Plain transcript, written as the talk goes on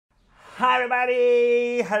Hi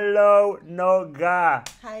everybody! Hello, Noga.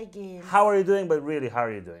 Hi, Gil. How are you doing? But really, how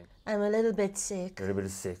are you doing? I'm a little bit sick. A little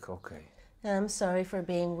bit sick, okay. I'm sorry for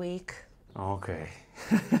being weak. Okay.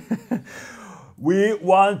 We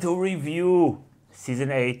want to review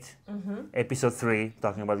Season 8, Episode 3,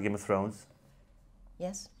 talking about Game of Thrones.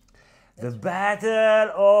 Yes? The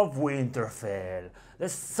Battle of Winterfell. The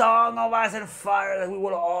Song of Ice and Fire that we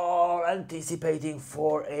were all anticipating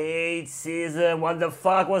for 8 seasons. What the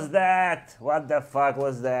fuck was that? What the fuck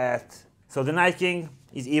was that? So the Night King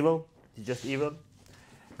is evil. He's just evil.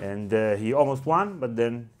 And he almost won, but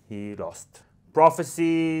then he lost.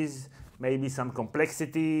 Prophecies, maybe some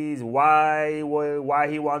complexities, why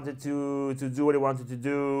he wanted to do what he wanted to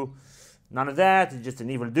do. None of that. He's just an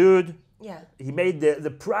evil dude. Yeah. He made the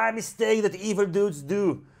prime mistake that evil dudes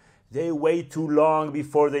do. They wait too long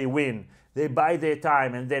before they win. They buy their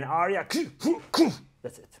time, and then Arya,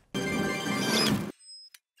 that's it.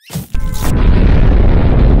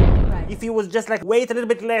 Right. If he was just like, wait a little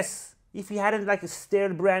bit less, if he hadn't like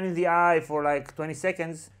stared Bran in the eye for like 20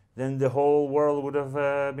 seconds, then the whole world would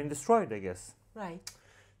have been destroyed, I guess. Right.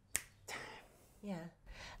 Yeah.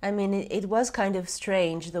 I mean, it was kind of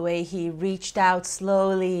strange the way he reached out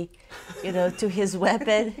slowly, to his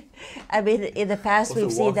weapon. I mean, in the past Also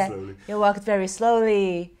we've seen that slowly. he walked very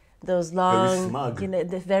slowly, those long, smug.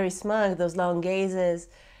 very smug, those long gazes.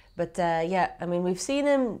 But yeah, I mean, we've seen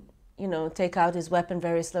him, take out his weapon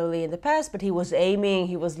very slowly in the past, but he was aiming,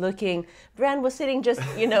 he was looking. Bran was sitting just,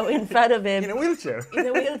 in front of him. In a wheelchair. In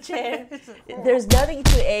a wheelchair. There's nothing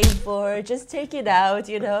to aim for, just take it out,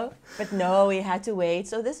 But no, he had to wait.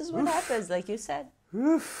 So this is what happens, like you said.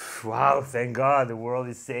 Oof, wow, thank God, the world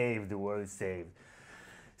is saved, the world is saved.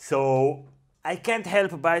 So I can't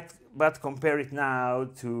help but compare it now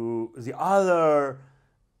to the other,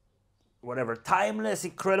 timeless,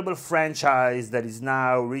 incredible franchise that is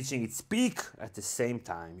now reaching its peak at the same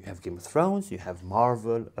time. You have Game of Thrones, you have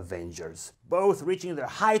Marvel, Avengers, both reaching their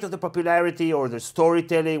height of the popularity or their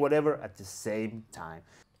storytelling, whatever, at the same time.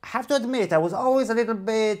 I have to admit, I was always a little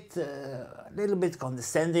bit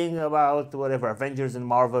condescending about Avengers and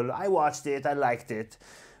Marvel. I watched it, I liked it,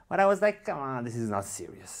 but I was like, come on, this is not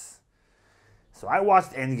serious. So I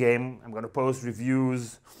watched Endgame. I'm gonna post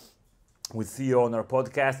reviews with Theo on our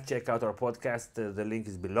podcast. Check out our podcast, the link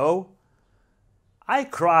is below. I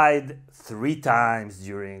cried 3 times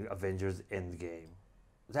during Avengers Endgame.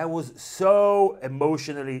 That was so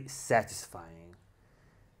emotionally satisfying.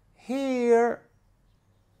 Here,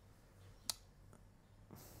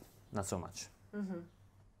 not so much.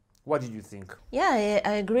 What did you think? Yeah,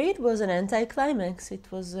 I agree. It was an anticlimax. It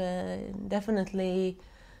was definitely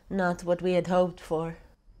not what we had hoped for.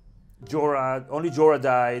 Only Jorah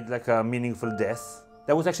died like a meaningful death.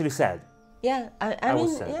 That was actually sad. Yeah, I was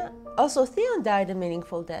mean, sad. yeah. Also, Theon died a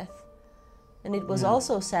meaningful death. And it was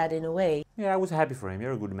also sad in a way. Yeah, I was happy for him.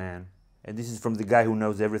 You're a good man. And this is from the guy who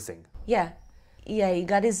knows everything. Yeah. Yeah, he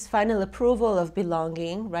got his final approval of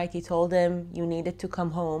belonging, right? He told him you needed to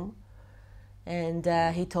come home. And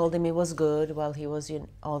he told him he was good while he was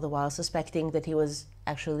all the while suspecting that he was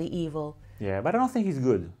actually evil. Yeah, but I don't think he's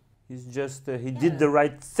good. He's just, he did the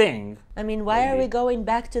right thing. I mean, why are we going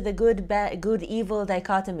back to the good-evil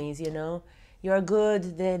dichotomies, You're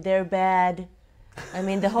good, they're bad. I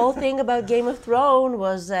mean, the whole thing about Game of Thrones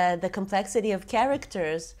was the complexity of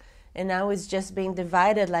characters. And now it's just being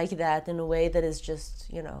divided like that in a way that is just,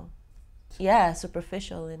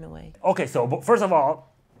 superficial in a way. Okay, so first of all,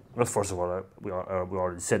 we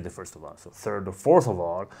already said the first of all. So third or fourth of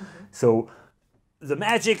all. So the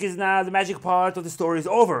magic part of the story is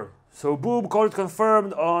over. So boom, called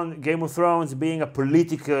confirmed on Game of Thrones being a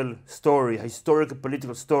political story, a historical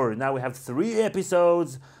political story. Now we have 3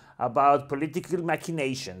 episodes about political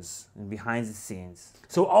machinations and behind the scenes.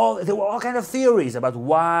 So there were all kinds of theories about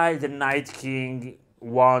why the Night King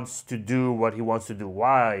wants to do what he wants to do.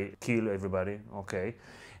 Why kill everybody? Okay.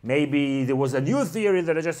 Maybe there was a new theory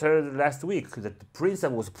that I just heard last week, that the prince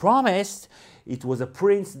that was promised, it was a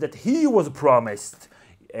prince that he was promised.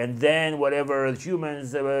 And then whatever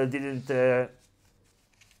humans didn't...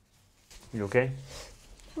 You okay?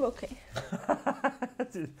 I'm okay.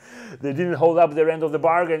 They didn't hold up their end of the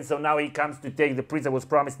bargain, so now he comes to take the prince that was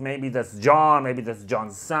promised. Maybe that's Jon, maybe that's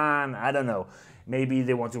Jon's son, I don't know. Maybe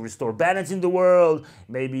they want to restore balance in the world.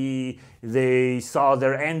 Maybe they saw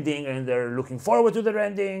their ending and they're looking forward to their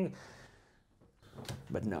ending.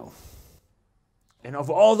 But no. And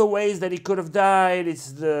of all the ways that he could have died,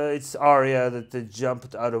 it's Arya that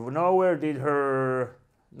jumped out of nowhere, did her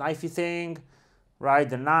knifey thing, right?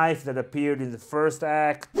 The knife that appeared in the first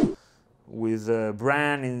act with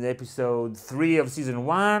Bran in episode 3 of season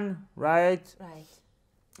 1, right? Right.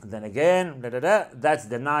 Then again, that's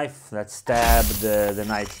the knife that stabbed the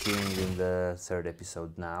Night King in the third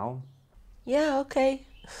episode now. Yeah, okay.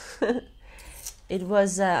 It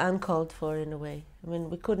was uncalled for in a way. I mean,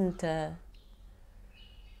 we couldn't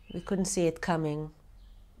see it coming,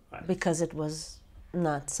 Right. because it was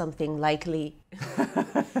not something likely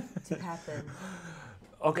to happen.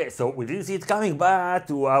 Okay, so we didn't see it coming, but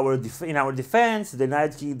in our defense, the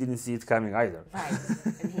Night King didn't see it coming either. Right.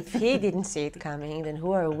 And if he didn't see it coming, then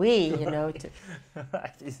who are we, to...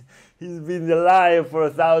 Right. He's been alive for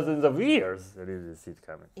thousands of years and he didn't see it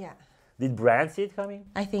coming. Yeah. Did Bran see it coming?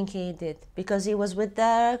 I think he did, because he was with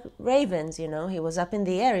the ravens, he was up in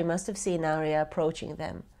the air. He must have seen Arya approaching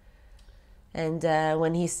them. And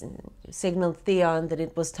when he signaled Theon that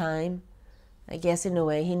it was time, I guess in a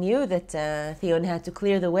way he knew that Theon had to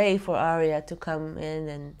clear the way for Arya to come in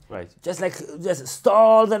and... Right. Just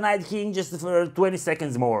stall the Night King just for 20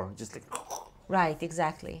 seconds more. Just like... Right,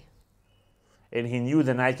 exactly. And he knew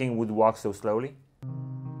the Night King would walk so slowly.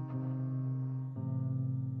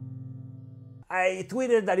 I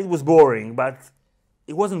tweeted that it was boring, but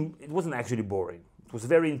it wasn't actually boring. It was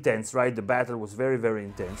very intense, right? The battle was very, very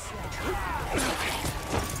intense.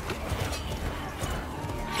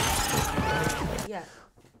 Yeah.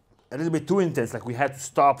 A little bit too intense, like we had to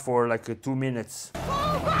stop for like 2 minutes.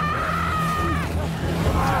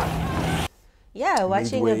 Yeah,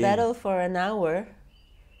 watching Midway. a battle for an hour,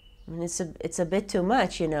 I mean, it's a bit too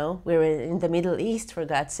much, We're in the Middle East, for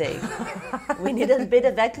God's sake. We need a bit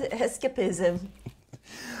of escapism.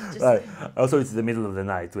 Right. Also, it's the middle of the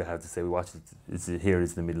night. We have to say we watched it. It's in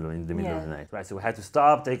the middle of the night. Right. So we had to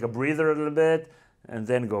stop, take a breather a little bit, and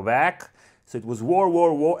then go back. So it was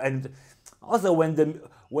war, and also when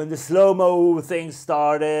the slow-mo thing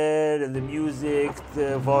started and the music,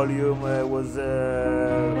 the volume was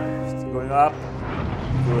going up,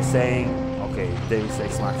 we were saying, okay, Deus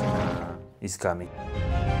Ex Machina is coming.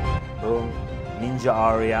 Boom, Ninja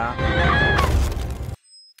Arya.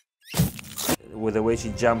 With the way she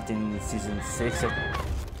jumped in season 6.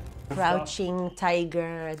 Crouching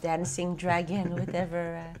tiger, dancing dragon,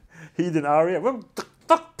 whatever. Hidden Arya.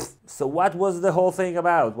 So what was the whole thing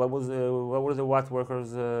about? What were the White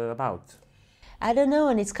Workers about? I don't know,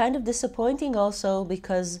 and it's kind of disappointing also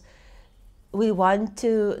because we want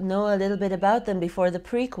to know a little bit about them before the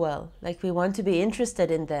prequel. Like, we want to be interested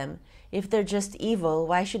in them. If they're just evil,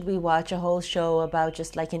 why should we watch a whole show about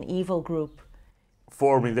just like an evil group?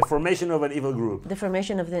 The formation of an evil group. The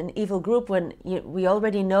formation of an evil group when we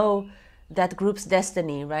already know that group's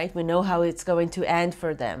destiny, right? We know how it's going to end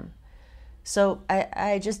for them. So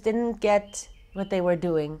I just didn't get what they were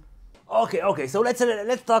doing. Okay. So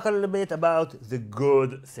let's talk a little bit about the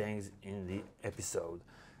good things in the episode.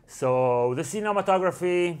 So the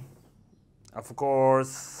cinematography, of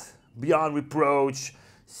course, beyond reproach.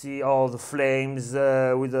 See all the flames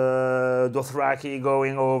with the Dothraki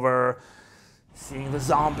going over. Seeing the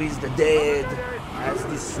zombies, the dead, as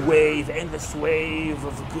this endless wave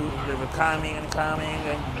of coming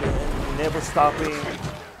and never stopping.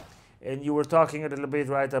 And you were talking a little bit,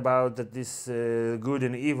 right, about that this good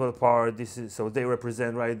and evil part. So they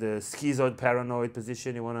represent, right, the schizoid, paranoid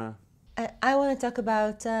position. You wanna? I want to talk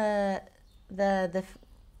about the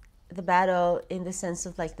battle in the sense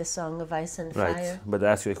of like the Song of Ice and Fire. Right, but to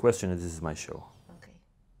ask you a question, this is my show.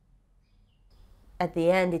 At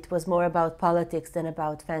the end, it was more about politics than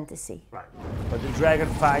about fantasy. Right. But the dragon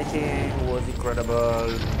fighting was incredible.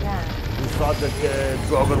 Yeah. We thought that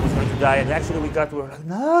Drogon was going to die, and actually we were like,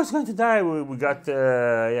 no, he's going to die.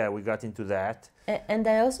 We got into that. And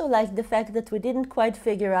I also liked the fact that we didn't quite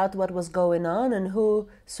figure out what was going on and who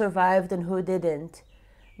survived and who didn't.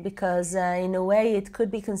 Because in a way, it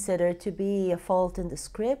could be considered to be a fault in the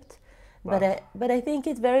script. Wow. But I think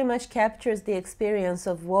it very much captures the experience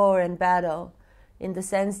of war and battle, in the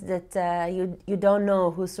sense that you don't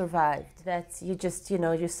know who survived, that you just,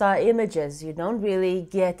 you saw images, you don't really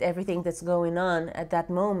get everything that's going on at that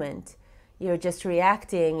moment. You're just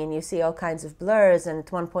reacting and you see all kinds of blurs, and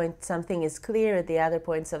at one point something is clear, at the other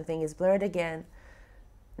point something is blurred again.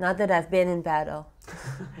 Not that I've been in battle,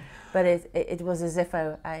 but it was as if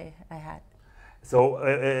I had. So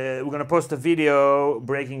we're going to post a video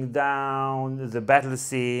breaking down the battle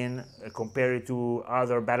scene, compare it to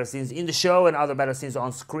other battle scenes in the show and other battle scenes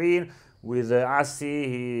on screen with Asi.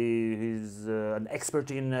 He's an expert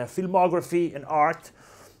in filmography and art.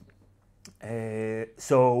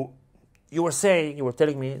 So you were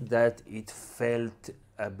telling me that it felt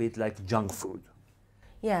a bit like junk food.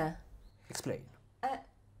 Yeah. Explain.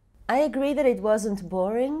 I agree that it wasn't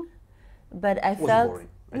boring, but I felt... Boring.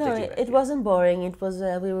 No, it wasn't boring. It was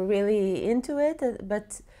we were really into it,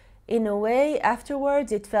 but in a way,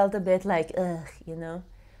 afterwards, it felt a bit like, ugh, you know?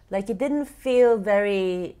 Like it didn't feel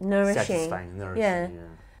very nourishing. Satisfying, nourishing, yeah.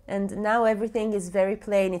 And now everything is very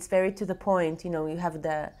plain, it's very to the point, you know, you have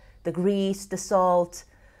the grease, the salt.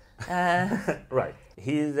 Right.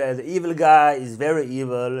 He's the evil guy is very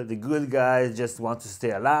evil. The good guys just want to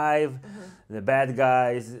stay alive. The bad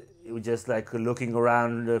guys just like looking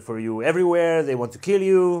around for you everywhere. They want to kill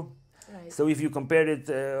you. Right. So if you compare it,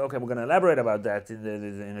 okay, we're gonna elaborate about that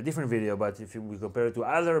in a different video. But if we compare it to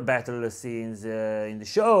other battle scenes in the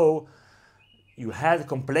show, you had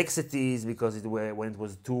complexities because when it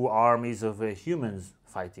was two armies of humans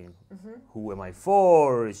fighting. Who am I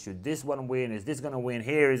for? Should this one win? Is this gonna win?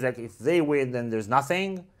 Here is like if they win, then there's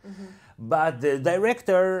nothing. But the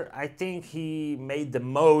director, I think he made the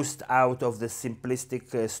most out of the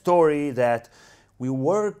simplistic story that we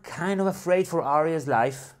were kind of afraid for Arya's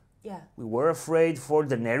life. Yeah. We were afraid for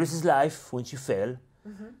Daenerys' life when she fell.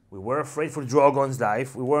 We were afraid for Drogon's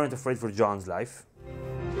life. We weren't afraid for Jon's life.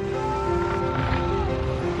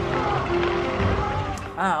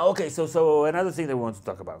 Okay, so another thing that we want to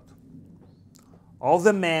talk about. All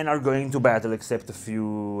the men are going to battle except a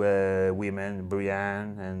few women,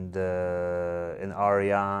 Brienne and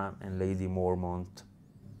Arya and Lady Mormont.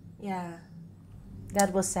 Yeah,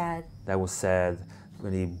 that was sad. That was sad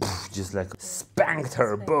when he just like spanked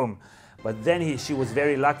her, boom. But then she was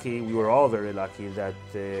very lucky, we were all very lucky that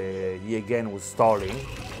he again was stalling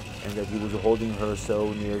and that he was holding her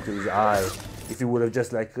so near to his eye. If he would have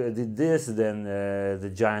just like did this, then the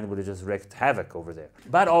giant would have just wreaked havoc over there.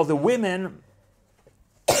 But all the women,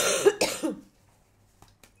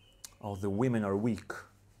 all the women are weak,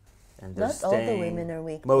 and they're Not all the women are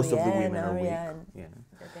weak. Most of the women are weak.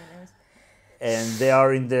 And they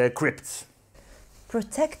are in the crypts,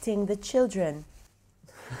 protecting the children.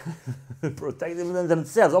 protecting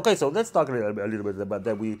themselves. Okay, so let's talk a little bit about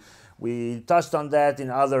that. We touched on that in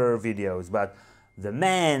other videos, but the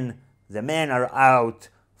men are out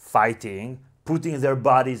fighting, putting their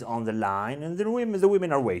bodies on the line, and the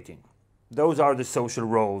women are waiting. Those are the social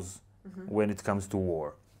roles when it comes to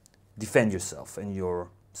war. Defend yourself and your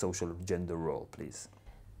social gender role, please.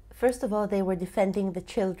 First of all, they were defending the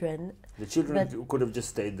children. The children could have just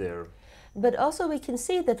stayed there. But also we can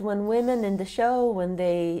see that when women in the show, when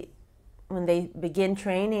they begin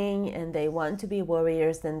training and they want to be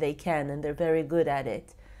warriors, then they can, and they're very good at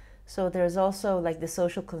it. So there's also like the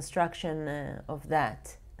social construction of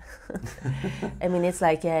that. I mean, it's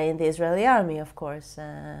like in the Israeli army, of course.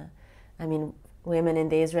 I mean, women in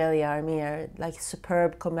the Israeli army are like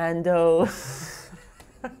superb commando.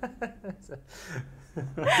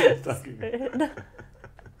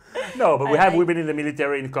 No, but we have women in the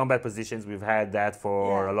military in combat positions. We've had that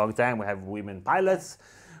for a long time. We have women pilots,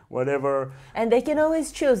 whatever. And they can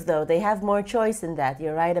always choose, though. They have more choice in that.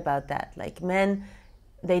 You're right about that. Like men,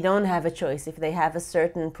 they don't have a choice. If they have a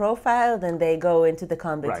certain profile, then they go into the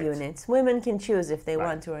combat units. Women can choose if they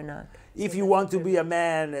want to or not. If you want to be a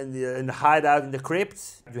man and hide out in the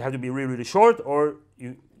crypts, you have to be really, really short, or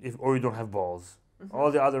you don't have balls.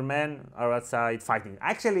 All the other men are outside fighting.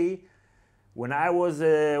 Actually, when I was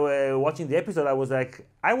watching the episode, I was like,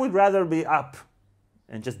 I would rather be up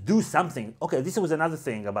and just do something. Okay, this was another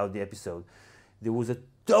thing about the episode. There was a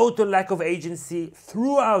total lack of agency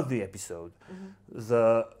throughout the episode.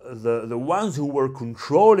 The ones who were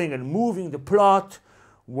controlling and moving the plot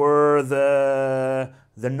were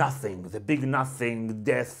the nothing, the big nothing,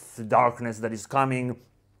 death, darkness that is coming,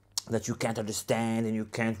 that you can't understand and you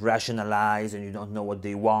can't rationalize and you don't know what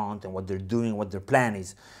they want and what they're doing, what their plan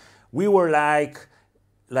is. We were like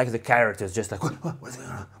the characters, just like, what's going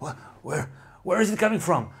on? Where is it coming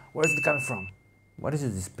from? Where is it coming from? What is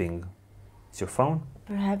this ping? It's your phone?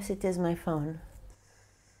 Perhaps it is my phone.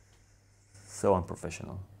 So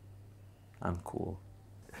unprofessional. Uncool.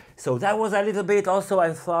 So that was a little bit also,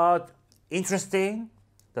 I thought, interesting,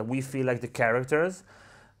 that we feel like the characters,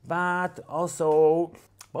 but also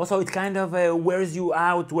it kind of wears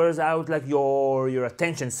out like your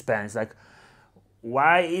attention span. It's like,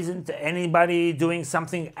 why isn't anybody doing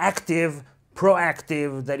something active,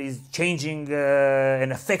 proactive, that is changing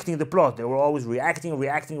and affecting the plot? They were always reacting.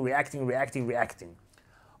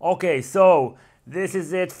 Okay, so this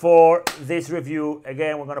is it for this review.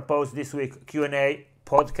 Again, we're going to post this week Q&A,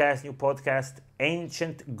 new podcast,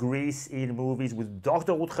 Ancient Greece in Movies with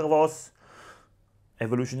Dr. Ruth Gervos,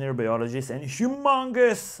 evolutionary biologist and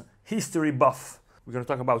humongous history buff. We're going to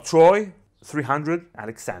talk about Troy, 300,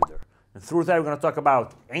 Alexander. And through that, we're going to talk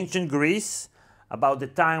about ancient Greece, about the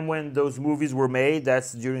time when those movies were made,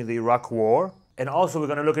 that's during the Iraq War. And also we're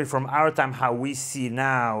going to look at it from our time, how we see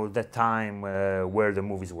now the time where the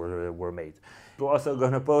movies were made. we're also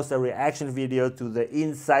gonna post a reaction video to the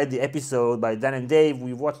Inside the Episode by Dan and Dave.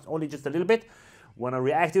 We watched only just a little bit. Wanna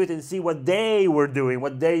react to it and see what they were doing,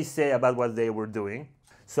 what they say about what they were doing.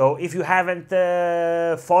 So if you haven't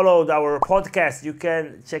followed our podcast, you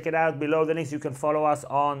can check it out below the links. You can follow us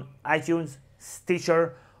on iTunes,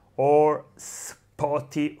 Stitcher, or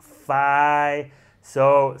Spotify.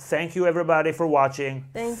 So thank you everybody for watching.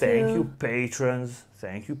 Thank you patrons.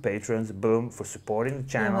 Thank you patrons. Boom, for supporting the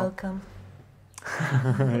channel. You're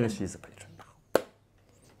welcome. She's a patron.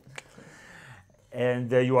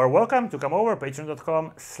 And you are welcome to come over,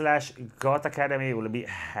 patreon.com/GOTAcademy. We'll be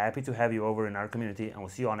happy to have you over in our community, and we'll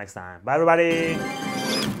see you all next time. Bye, everybody.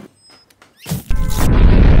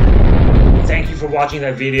 Thank you for watching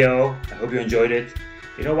that video. I hope you enjoyed it.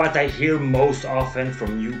 You know what I hear most often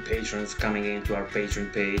from new patrons coming into our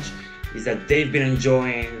Patreon page is that they've been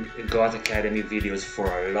enjoying the God Academy videos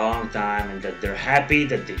for a long time and that they're happy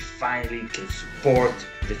that they finally can support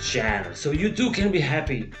the channel. So you too can be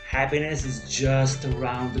happy. Happiness is just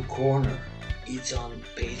around the corner. It's on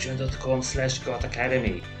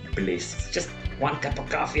patreon.com/GOTAcademy. Bliss. Just one cup of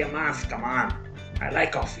coffee a month. Come on. I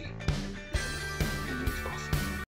like coffee.